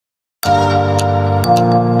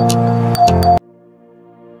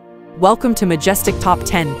Welcome to Majestic Top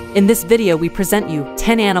 10. In this video we present you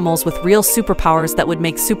 10 animals with real superpowers that would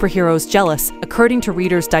make superheroes jealous, according to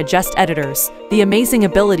Reader's Digest editors. The amazing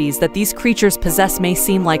abilities that these creatures possess may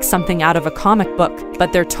seem like something out of a comic book,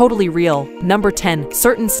 but they're totally real. Number 10.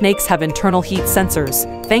 Certain snakes have internal heat sensors.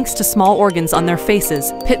 Thanks to small organs on their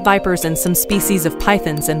faces, pit vipers and some species of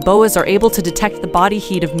pythons and boas are able to detect the body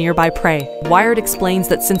heat of nearby prey. Wired explains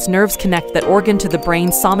that since nerves connect that organ to the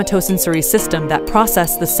brain's somatosensory system that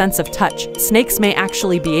process the sense of touch, snakes may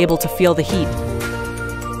actually be able to feel the heat.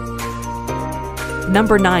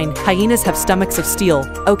 Number 9. Hyenas have stomachs of steel.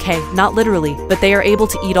 Okay, not literally, but they are able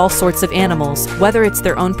to eat all sorts of animals, whether it's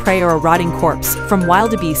their own prey or a rotting corpse, from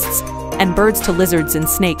wildebeests and birds to lizards and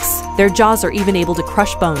snakes. Their jaws are even able to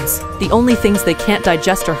crush bones. The only things they can't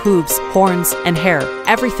digest are hooves, horns, and hair.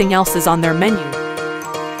 Everything else is on their menu.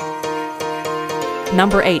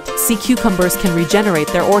 Number 8. Sea cucumbers can regenerate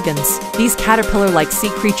their organs. These caterpillar-like sea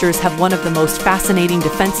creatures have one of the most fascinating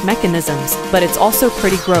defense mechanisms, but it's also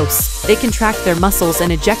pretty gross. They contract their muscles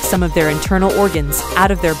and eject some of their internal organs out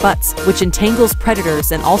of their butts, which entangles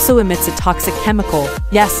predators and also emits a toxic chemical.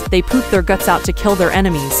 Yes, they poop their guts out to kill their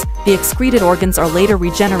enemies. The excreted organs are later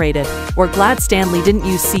regenerated. We're glad Stanley didn't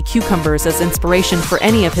use sea cucumbers as inspiration for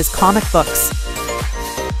any of his comic books.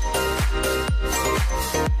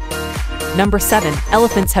 Number 7.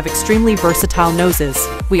 Elephants have extremely versatile noses.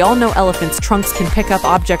 We all know elephants' trunks can pick up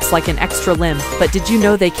objects like an extra limb, but did you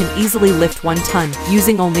know they can easily lift 1 ton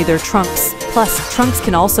using only their trunks? Plus, trunks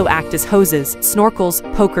can also act as hoses, snorkels,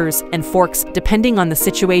 pokers, and forks, depending on the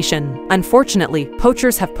situation. Unfortunately,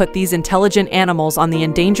 poachers have put these intelligent animals on the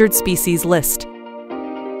endangered species list.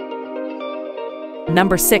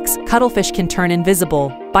 Number 6. Cuttlefish can turn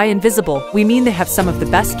invisible. By invisible, we mean they have some of the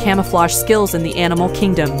best camouflage skills in the animal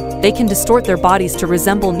kingdom. They can distort their bodies to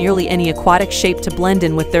resemble nearly any aquatic shape to blend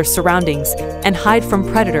in with their surroundings and hide from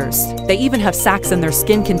predators. They even have sacs in their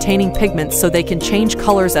skin containing pigments so they can change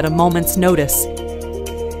colors at a moment's notice.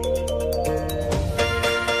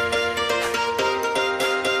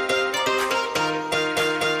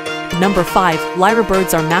 Number 5.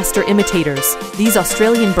 Lyrebirds are master imitators. These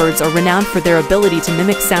Australian birds are renowned for their ability to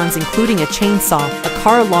mimic sounds including a chainsaw, a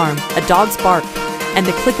car alarm, a dog's bark, and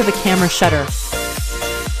the click of a camera shutter.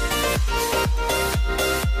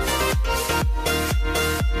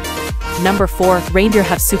 Number 4. Reindeer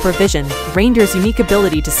have supervision. Reindeer's unique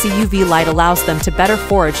ability to see UV light allows them to better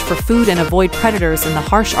forage for food and avoid predators in the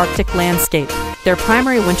harsh Arctic landscape. Their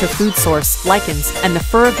primary winter food source, lichens, and the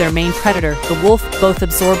fur of their main predator, the wolf, both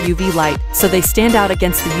absorb UV light, so they stand out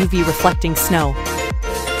against the UV-reflecting snow.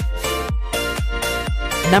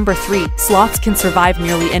 Number 3. Sloths can survive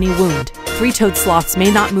nearly any wound. Three-toed sloths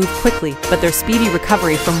may not move quickly, but their speedy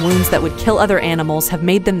recovery from wounds that would kill other animals have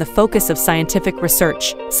made them the focus of scientific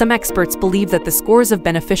research. Some experts believe that the scores of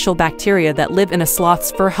beneficial bacteria that live in a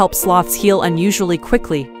sloth's fur help sloths heal unusually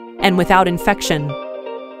quickly and without infection.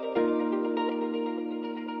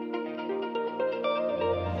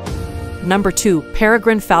 Number 2.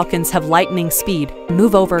 Peregrine falcons have lightning speed.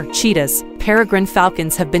 Move over, cheetahs. Peregrine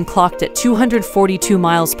falcons have been clocked at 242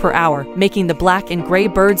 miles per hour, making the black and gray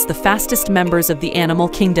birds the fastest members of the animal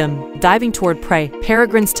kingdom. Diving toward prey,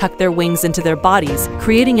 peregrines tuck their wings into their bodies,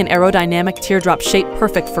 creating an aerodynamic teardrop shape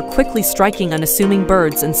perfect for quickly striking unassuming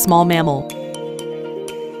birds and small mammals.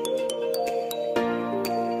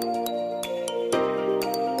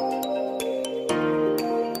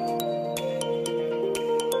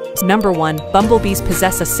 Number 1. Bumblebees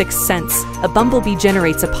possess a sixth sense. A bumblebee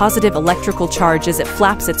generates a positive electrical charge as it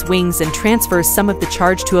flaps its wings and transfers some of the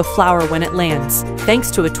charge to a flower when it lands.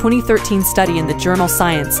 Thanks to a 2013 study in the journal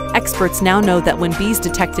Science, experts now know that when bees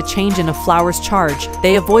detect a change in a flower's charge,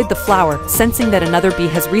 they avoid the flower, sensing that another bee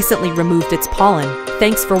has recently removed its pollen.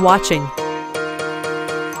 Thanks for watching.